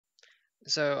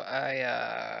So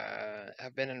I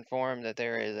have been informed that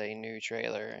there is a new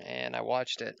trailer, and I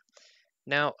watched it.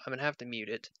 Now I'm gonna have to mute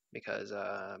it because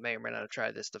I may or may not have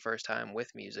tried this the first time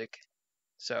with music.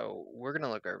 So we're gonna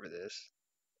look over this,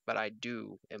 but I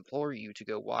do implore you to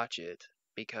go watch it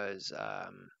because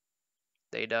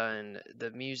they done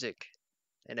the music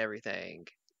and everything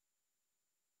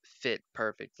fit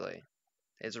perfectly.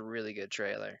 It's a really good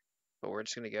trailer, but we're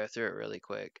just gonna go through it really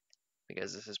quick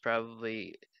because this is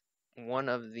probably one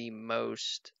of the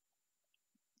most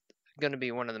going to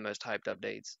be one of the most hyped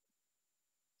updates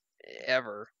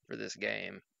ever for this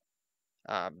game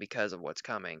because of what's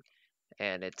coming.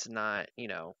 And it's not,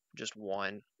 just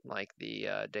one like the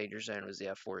Danger Zone was the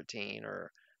F-14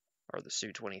 or the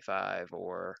Su-25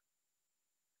 or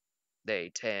the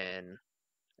A-10 and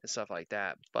stuff like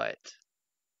that. But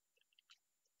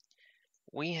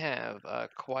we have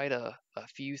quite a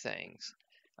few things.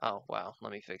 Oh, wow,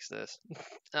 let me fix this.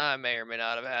 I may or may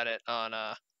not have had it on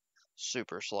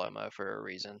super slow-mo for a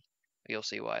reason. You'll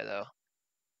see why, though.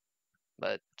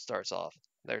 But it starts off,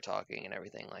 they're talking and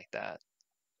everything like that.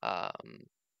 Um,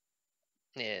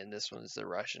 and this one's the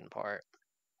Russian part.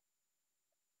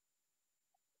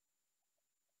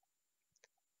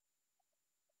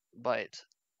 But,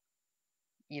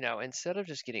 instead of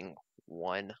just getting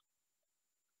one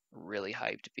really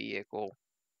hyped vehicle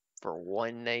for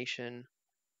one nation,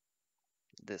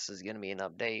 this is going to be an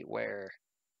update where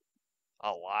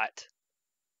a lot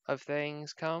of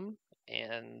things come.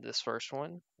 And this first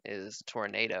one is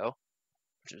Tornado,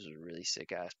 which is a really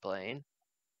sick ass plane,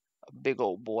 a big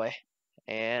old boy,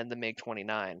 and the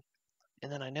MiG-29.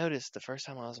 And then I noticed the first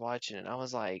time I was watching it, I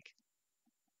was like,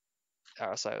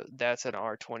 oh, so that's an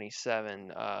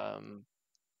R-27.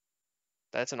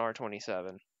 That's an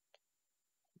R-27.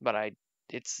 But I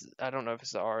don't know if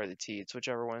it's the R or the T. It's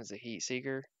whichever one's the heat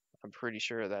seeker. I'm pretty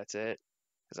sure that's it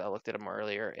because I looked at them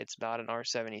earlier. It's not an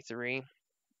R-73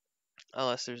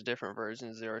 unless there's different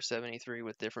versions of the R-73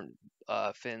 with different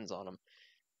fins on them.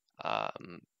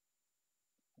 Um,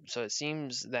 so it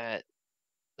seems that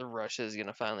Russia is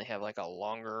gonna finally have like a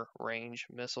longer range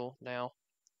missile now.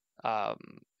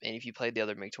 And if you played the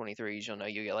other MiG-23s, you'll know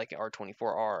you get like an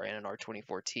R-24R and an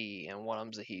R-24T, and one of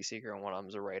them's a heat seeker and one of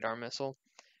them's a radar missile.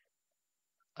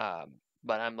 But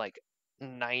I'm like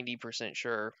 90%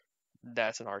 sure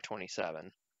that's an R-27.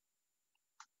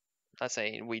 I'm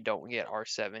saying we don't get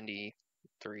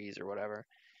R-73s or whatever,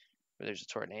 but there's a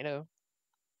Tornado,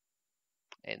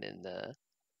 and then the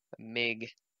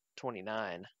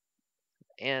MiG-29.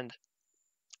 And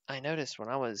I noticed when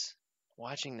I was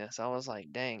watching this, I was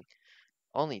like, dang,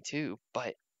 only two,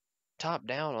 but top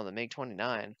down on the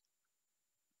MiG-29,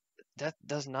 that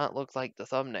does not look like the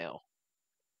thumbnail,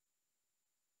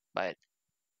 but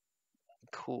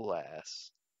cool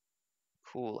ass,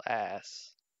 cool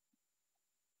ass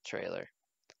trailer.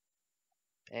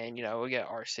 And we got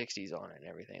R60s on it and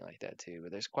everything like that too,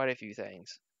 but there's quite a few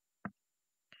things.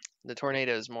 The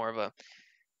Tornado is more of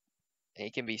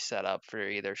it can be set up for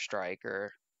either strike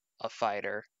or a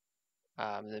fighter.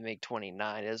 The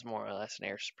MiG-29 is more or less an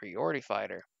air superiority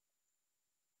fighter,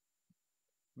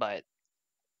 but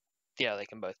yeah, they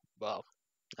can both. Well,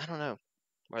 I don't know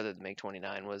whether the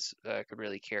MiG-29 could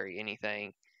really carry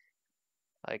anything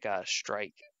like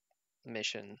strike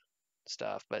mission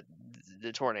stuff, but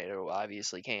the Tornado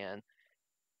obviously can.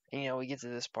 And we get to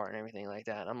this part and everything like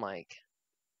that, and I'm like,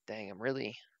 dang, I'm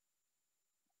really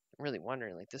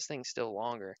wondering, like, this thing's still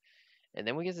longer. And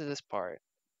then we get to this part.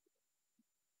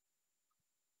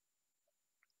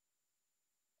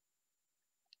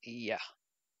 Yeah,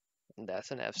 that's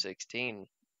an F-16.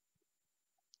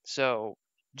 So,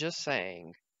 just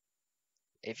saying,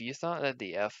 if you thought that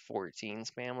the F-14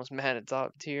 spam was mad at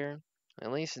top tier,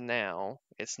 at least now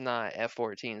it's not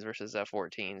F-14s versus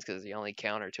F-14s because the only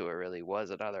counter to it really was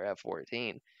another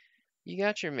F-14. You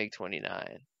got your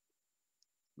MiG-29,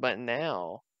 but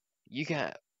now you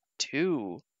got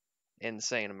two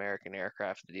insane American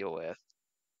aircraft to deal with.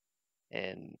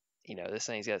 And, this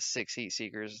thing's got 6 heat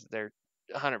seekers. They're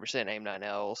 100%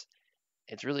 AIM-9Ls.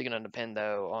 It's really going to depend,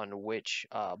 though, on which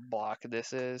block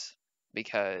this is,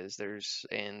 because there's,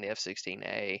 in the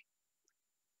F-16A,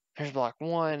 there's block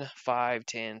 1, 5,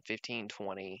 10, 15,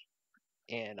 20,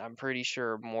 and I'm pretty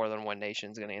sure more than one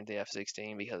nation is going to get the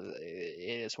F-16 because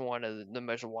it is one of the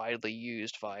most widely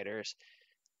used fighters.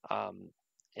 And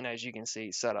as you can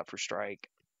see, set up for strike,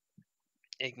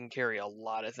 it can carry a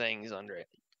lot of things under it,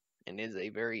 and is a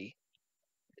very,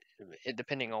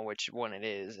 depending on which one it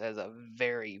is, has a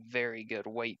very, very good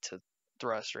weight to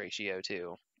thrust ratio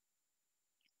too.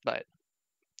 But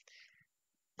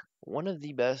one of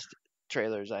the best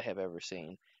trailers I have ever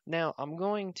seen. Now I'm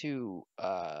going to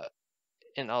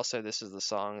and also this is the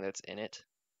song that's in it,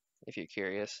 if you're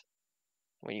curious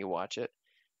when you watch it.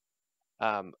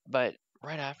 But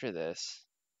right after this,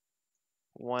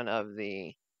 one of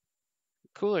the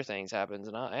cooler things happens,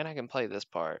 and I can play this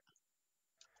part.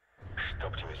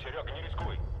 Чтоб тебе, Серега, не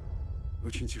рискуй.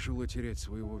 Очень тяжело терять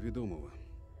своего ведомого.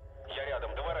 Я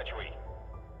рядом, доворачивай.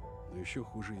 Но еще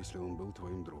хуже, если он был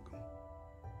твоим другом.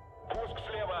 Пуск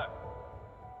слева.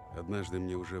 Однажды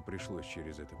мне уже пришлось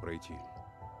через это пройти.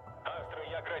 Астра,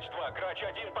 я Грач 2, Грач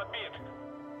 1 подбит.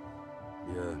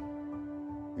 Я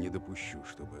не допущу,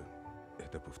 чтобы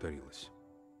это повторилось.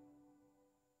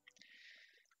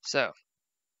 So,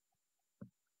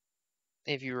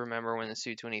 if you remember when the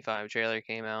Su-25 trailer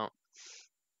came out,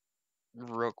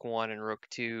 Rook 1 and Rook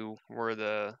 2 were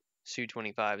the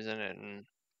Su-25s in it, and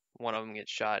one of them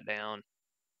gets shot down,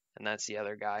 and that's the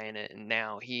other guy in it, and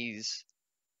now he's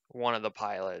one of the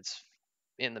pilots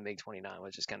in the MiG-29,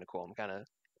 which is kind of cool. I'm kind of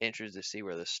interested to see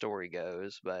where the story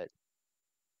goes, but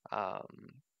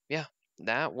yeah,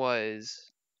 that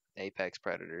was Apex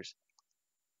Predators.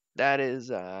 That is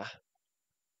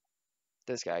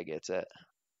this guy gets it.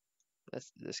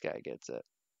 This guy gets it.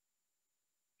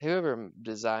 Whoever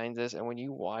designed this, and when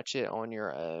you watch it on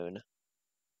your own,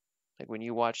 like when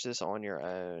you watch this on your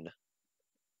own,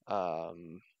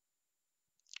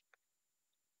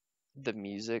 the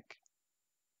music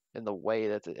and the way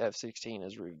that the F-16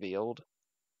 is revealed,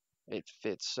 it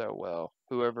fits so well.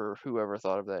 Whoever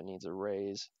thought of that needs a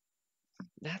raise.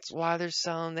 That's why they're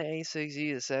selling the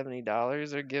A6Z at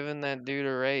 $70. They're giving that dude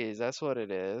a raise. That's what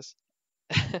it is.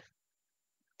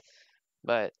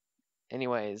 But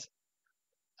anyways,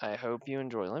 I hope you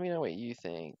enjoy. Let me know what you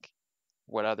think,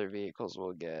 what other vehicles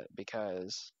we'll get,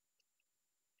 because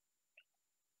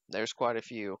there's quite a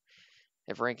few.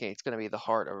 If ranking it's going to be the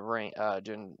heart of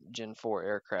Gen 4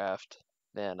 aircraft,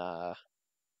 then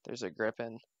there's a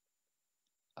Gripen.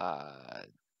 I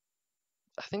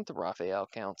think the Raphael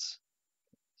counts.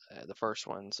 The first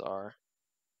ones are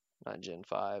not Gen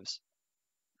 5s.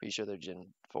 Pretty sure they're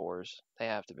Gen 4s. They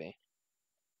have to be.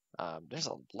 There's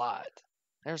a lot.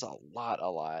 There's a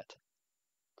lot.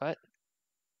 But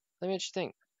let me know what you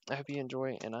think. I hope you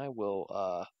enjoy, and I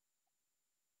will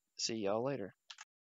see y'all later.